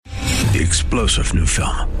the explosive new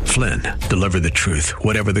film, Flynn, deliver the truth,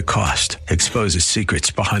 whatever the cost, exposes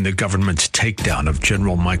secrets behind the government's takedown of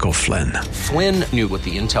General Michael Flynn. Flynn knew what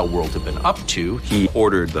the intel world had been up to. He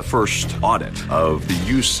ordered the first audit of the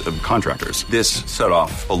use of contractors. This set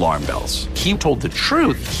off alarm bells. He told the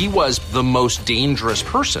truth. He was the most dangerous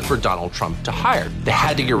person for Donald Trump to hire. They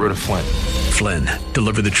had to get rid of Flynn. Flynn,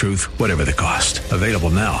 deliver the truth, whatever the cost. Available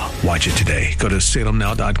now. Watch it today. Go to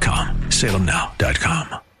salemnow.com.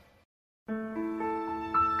 salemnow.com.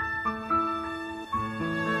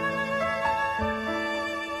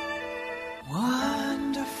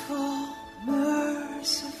 Wonderful,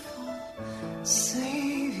 merciful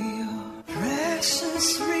Savior,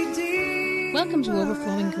 precious Redeemer. Welcome to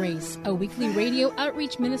Overflowing Grace, a weekly radio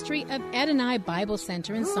outreach ministry of Adonai Bible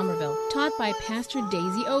Center in Somerville, taught by Pastor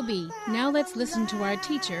Daisy Obi. Now let's listen to our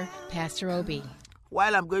teacher, Pastor Obi.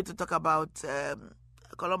 While I'm going to talk about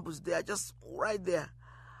Columbus Day, I just right there,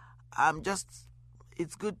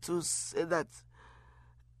 it's good to say that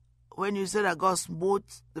when you say that God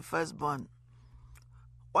smote the firstborn,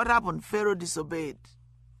 what happened? Pharaoh disobeyed.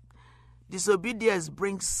 Disobedience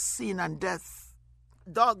brings sin and death.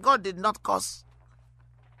 God did not cause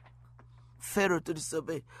Pharaoh to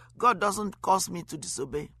disobey. God doesn't cause me to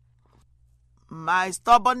disobey. My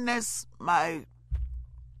stubbornness, my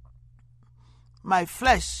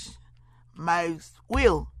flesh, my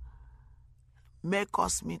will may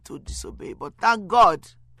cause me to disobey. But thank God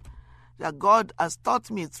that God has taught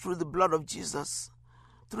me through the blood of Jesus,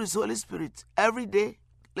 through His Holy Spirit, every day,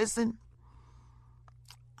 listen,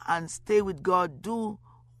 and stay with God, do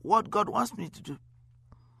what God wants me to do.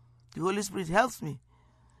 The Holy Spirit helps me.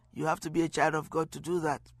 You have to be a child of God to do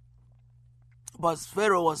that. But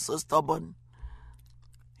Pharaoh was so stubborn.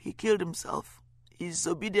 He killed himself. His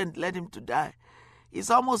disobedience led him to die. It's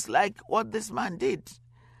almost like what this man did.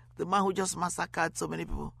 The man who just massacred so many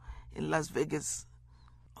people in Las Vegas.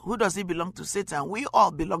 Who does he belong to? Satan. We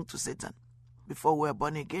all belong to Satan before we were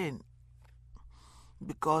born again.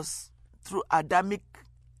 Because through Adamic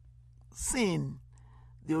sin,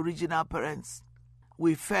 the original parents,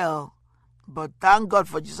 we fell. But thank God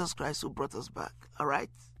for Jesus Christ who brought us back. All right?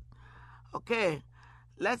 Okay.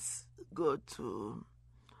 Let's go to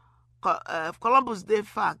Columbus Day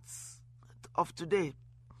facts of today.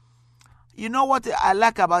 You know what I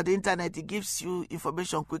like about the internet? It gives you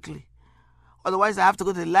information quickly. Otherwise, I have to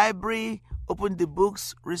go to the library, open the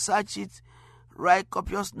books, research it, write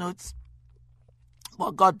copious notes.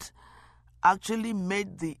 But God actually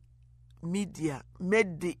made the media,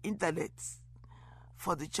 made the internet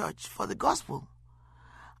for the church, for the gospel.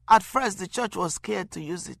 At first, the church was scared to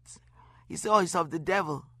use it. He said, it's of the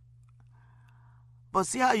devil. But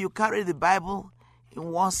see how you carry the Bible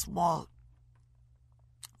in one small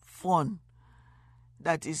phone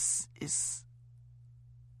that is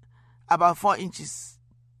about 4 inches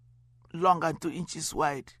long and 2 inches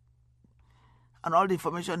wide. And all the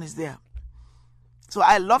information is there. So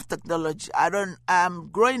I love technology. I'm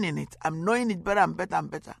growing in it. I'm knowing it better and better and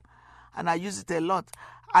better. And I use it a lot.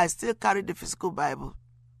 I still carry the physical Bible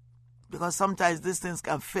because sometimes these things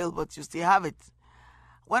can fail, but you still have it.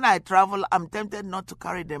 When I travel, I'm tempted not to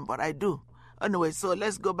carry them, but I do. Anyway, so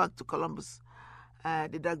let's go back to Columbus.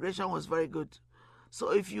 The digression was very good.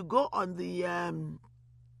 So if you go on the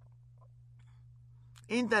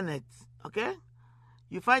internet, okay,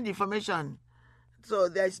 you find information. So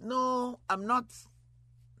there's no, I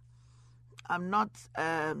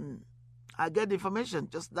get information.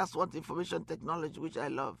 Just that's what information technology, which I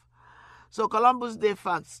love. So Columbus Day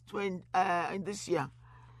facts in this year.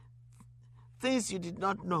 Things you did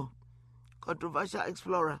not know. Controversial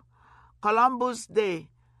explorer. Columbus Day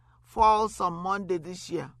falls on Monday this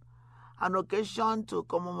year, an occasion to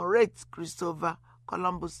commemorate Christopher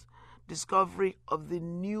Columbus' discovery of the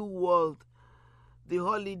New World. The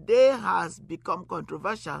holiday has become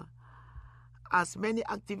controversial as many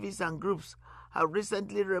activists and groups have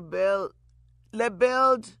recently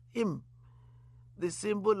labeled him the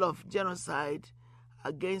symbol of genocide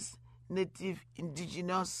against native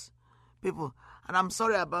indigenous people. And I'm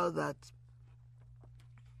sorry about that.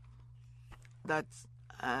 That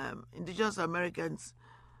indigenous Americans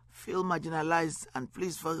feel marginalized, and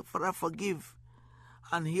please forgive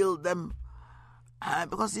and heal them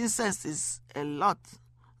because incest is a lot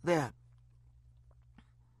there.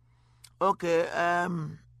 Okay,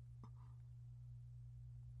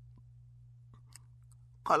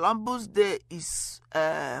 Columbus Day is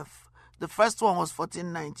the first one was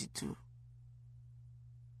 1492.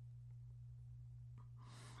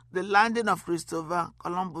 The landing of Christopher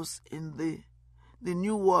Columbus in the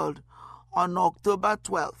New World on October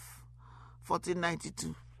 12th,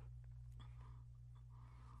 1492.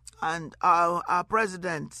 And our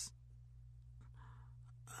President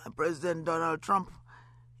Donald Trump,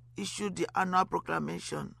 issued the annual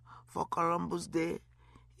proclamation for Columbus Day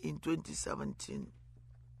in 2017.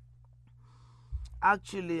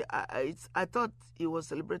 Actually, I thought it was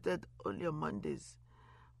celebrated only on Mondays,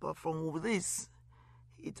 but from this,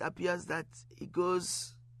 it appears that it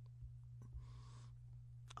goes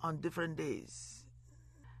on different days.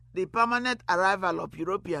 The permanent arrival of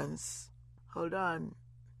Europeans, hold on,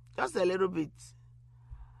 just a little bit.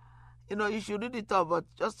 You should read it up, but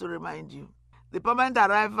just to remind you, the permanent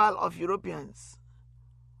arrival of Europeans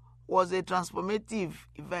was a transformative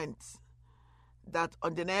event that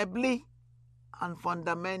undeniably and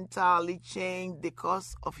fundamentally changed the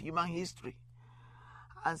course of human history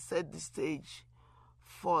and set the stage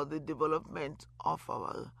for the development of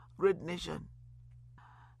our great nation.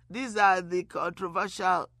 These are the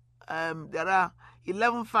controversial, there are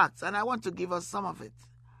 11 facts, and I want to give us some of it.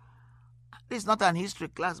 This is not an history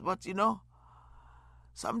class, but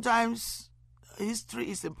sometimes history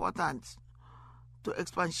is important to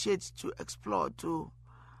expatiate, to explore, to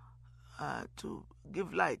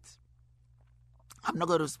give light. I'm not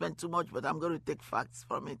going to spend too much, but I'm going to take facts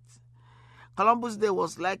from it. Columbus Day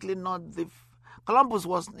was likely not Columbus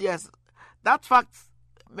was, yes, that fact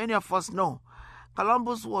many of us know.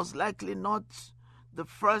 Columbus was likely not the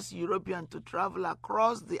first European to travel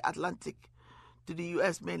across the Atlantic to the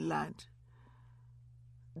U.S. mainland.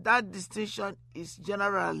 That distinction is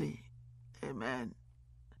generally, amen,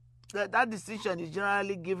 that distinction is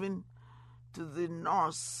generally given to the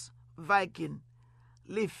Norse Viking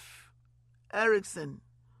Leif Erikson,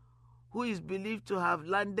 who is believed to have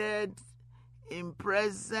landed in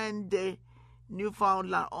present-day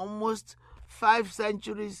Newfoundland almost 5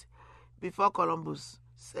 centuries before Columbus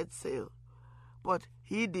set sail. But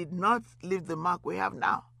he did not leave the mark we have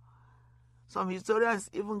now. Some historians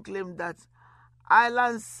even claim that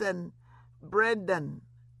Island St. Brendan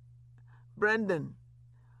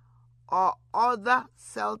or other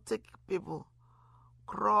Celtic people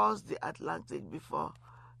crossed the Atlantic before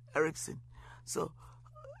Erikson. So,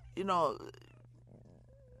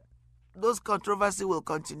 those controversies will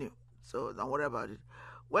continue. So don't worry about it.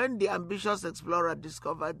 When the ambitious explorer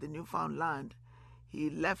discovered the Newfoundland, he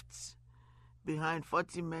left behind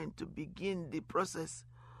 40 men to begin the process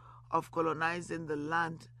of colonizing the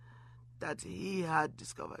land that he had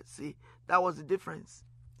discovered. See, that was the difference.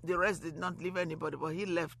 The rest did not leave anybody, but he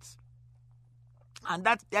left. And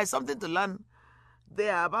that there's something to learn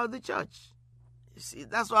there about the church. You see,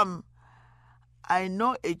 that's why I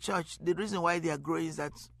know a church, the reason why they are growing is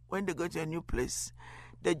that when they go to a new place,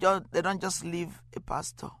 they don't just leave a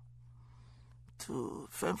pastor to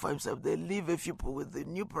fend for himself. They leave a few people with the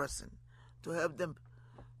new person to help them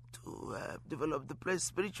to develop the place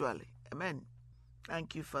spiritually. Amen.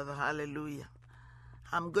 Thank you, Father. Hallelujah.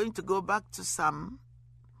 I'm going to go back to Psalm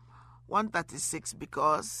 136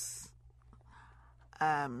 because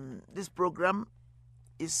this program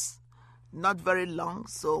is not very long.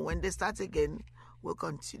 So when they start again, we'll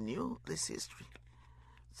continue this history.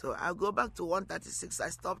 So I'll go back to 136. I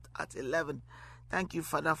stopped at 11. Thank you,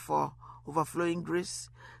 Father, for overflowing grace.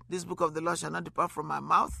 This book of the Lord shall not depart from my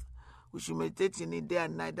mouth. We should meditate in it day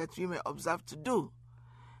and night, that we may observe to do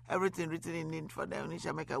everything written in it, for them we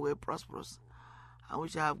shall make our way prosperous, and we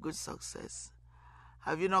shall have good success.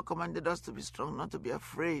 Have you not commanded us to be strong, not to be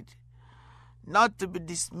afraid, not to be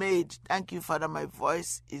dismayed? Thank you, Father. My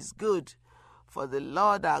voice is good, for the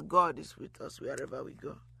Lord our God is with us wherever we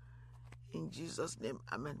go. In Jesus' name,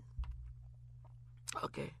 amen.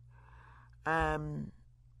 Okay.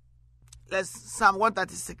 Let's Psalm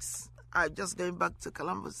 136. I'm just going back to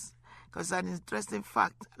Columbus because it's an interesting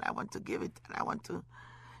fact, and I want to give it, and I want to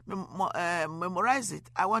memorize it.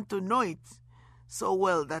 I want to know it so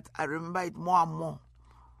well that I remember it more and more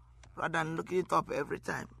rather than looking it up every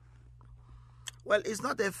time. Well, it's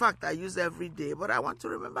not a fact I use every day, but I want to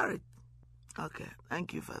remember it. Okay,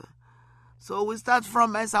 thank you, Father. So we start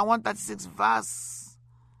from Psalm 136, verse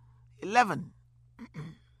 11.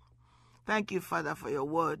 Thank you, Father, for your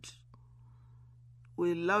word.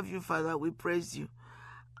 We love you, Father. We praise you.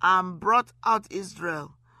 And brought out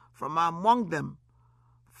Israel from among them,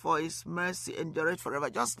 for his mercy endureth forever.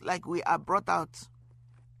 Just like we are brought out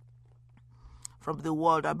from the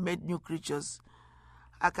world and made new creatures,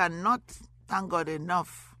 I cannot thank God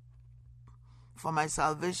enough for my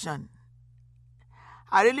salvation.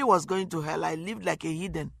 I really was going to hell. I lived like a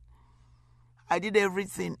heathen. I did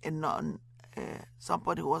everything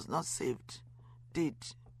somebody who was not saved did.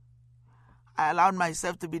 I allowed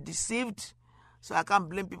myself to be deceived, so I can't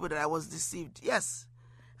blame people that I was deceived. Yes,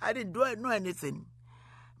 I didn't know anything.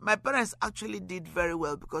 My parents actually did very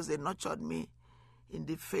well because they nurtured me in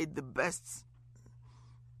the faith, the best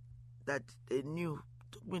that they knew.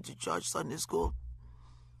 Took me to church, Sunday school.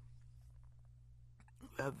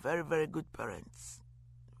 We are very, very good parents.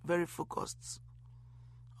 Very focused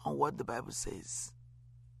on what the Bible says.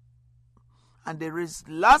 And they raised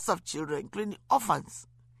lots of children, including orphans.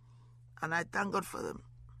 And I thank God for them.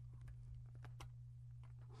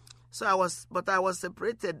 So I was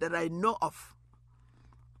separated that I know of.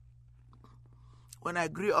 When I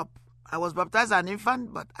grew up, I was baptized as an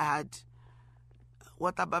infant, but I had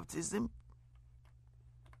water baptism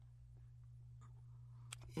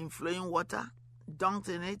in flowing water, dunked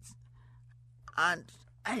in it. And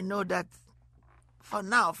I know that for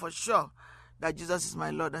now, for sure, that Jesus is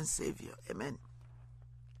my Lord and Savior. Amen.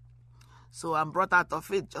 So I'm brought out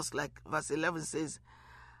of it, just like verse 11 says,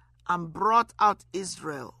 and brought out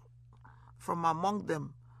Israel from among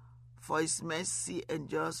them, for his mercy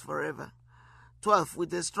endures forever. 12,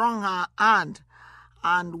 with a strong hand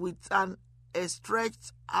and with a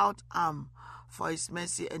stretched out arm, for his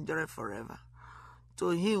mercy endureth forever. To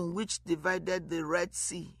him which divided the Red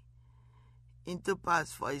Sea into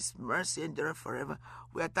parts, for his mercy endureth forever.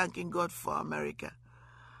 We are thanking God for America.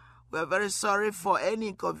 We are very sorry for any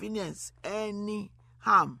inconvenience, any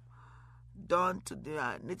harm done to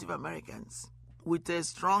the Native Americans. With a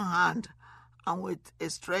strong hand and with a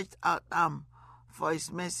stretched out arm, for his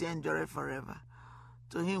mercy endureth forever.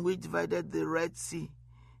 To him which divided the Red Sea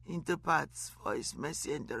into parts, for his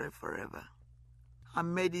mercy endureth forever.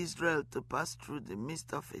 And made Israel to pass through the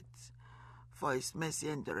midst of it, for his mercy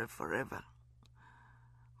endureth forever.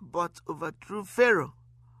 But overthrew Pharaoh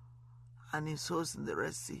and his host in the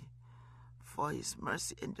Red Sea, for his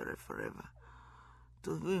mercy endureth forever.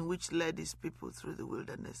 To him which led his people through the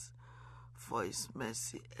wilderness, for his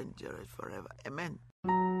mercy endureth forever. Amen.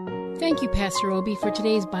 Thank you, Pastor Obi, for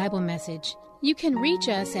today's Bible message. You can reach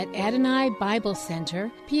us at Adonai Bible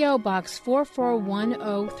Center, P.O. Box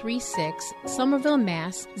 441036, Somerville,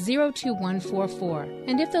 Mass. 02144.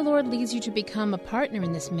 And if the Lord leads you to become a partner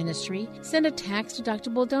in this ministry, send a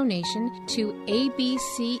tax-deductible donation to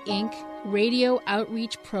ABC Inc. Radio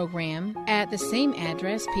Outreach Program at the same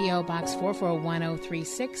address, P.O. Box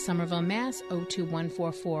 441036, Somerville, Mass.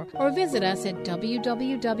 02144, or visit us at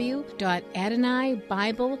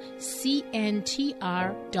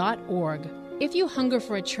www.AdonaiBibleCNTR.org. If you hunger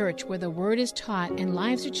for a church where the Word is taught and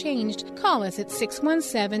lives are changed, call us at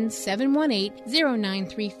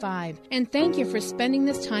 617-718-0935. And thank you for spending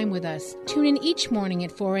this time with us. Tune in each morning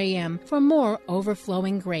at 4 a.m. for more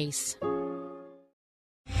Overflowing Grace.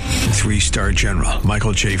 3-star General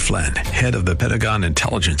Michael J. Flynn, head of the Pentagon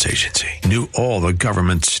Intelligence Agency, knew all the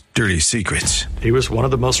government's dirty secrets. He was one of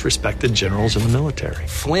the most respected generals in the military.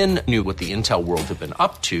 Flynn knew what the intel world had been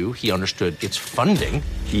up to. He understood its funding.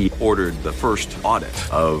 He ordered the first audit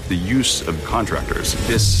of the use of contractors.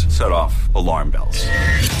 This set off alarm bells.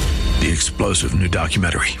 The explosive new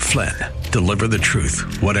documentary, Flynn, Deliver the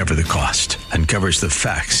Truth, Whatever the Cost, uncovers the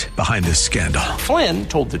facts behind this scandal. Flynn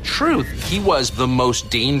told the truth. He was the most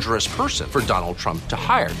dangerous person for Donald Trump to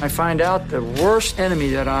hire. I find out the worst enemy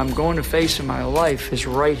that I'm going to face in my life is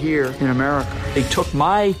right here in America. They took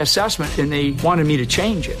my assessment and they wanted me to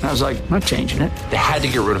change it. And I was like, I'm not changing it. They had to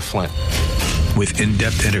get rid of Flynn. With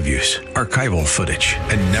in-depth interviews, archival footage,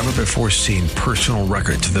 and never-before-seen personal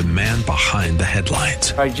records of the man behind the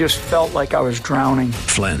headlines. I just felt like I was drowning.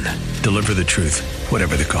 Flynn, Deliver the Truth,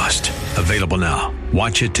 Whatever the Cost. Available now.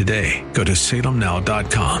 Watch it today. Go to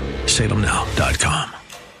salemnow.com. salemnow.com.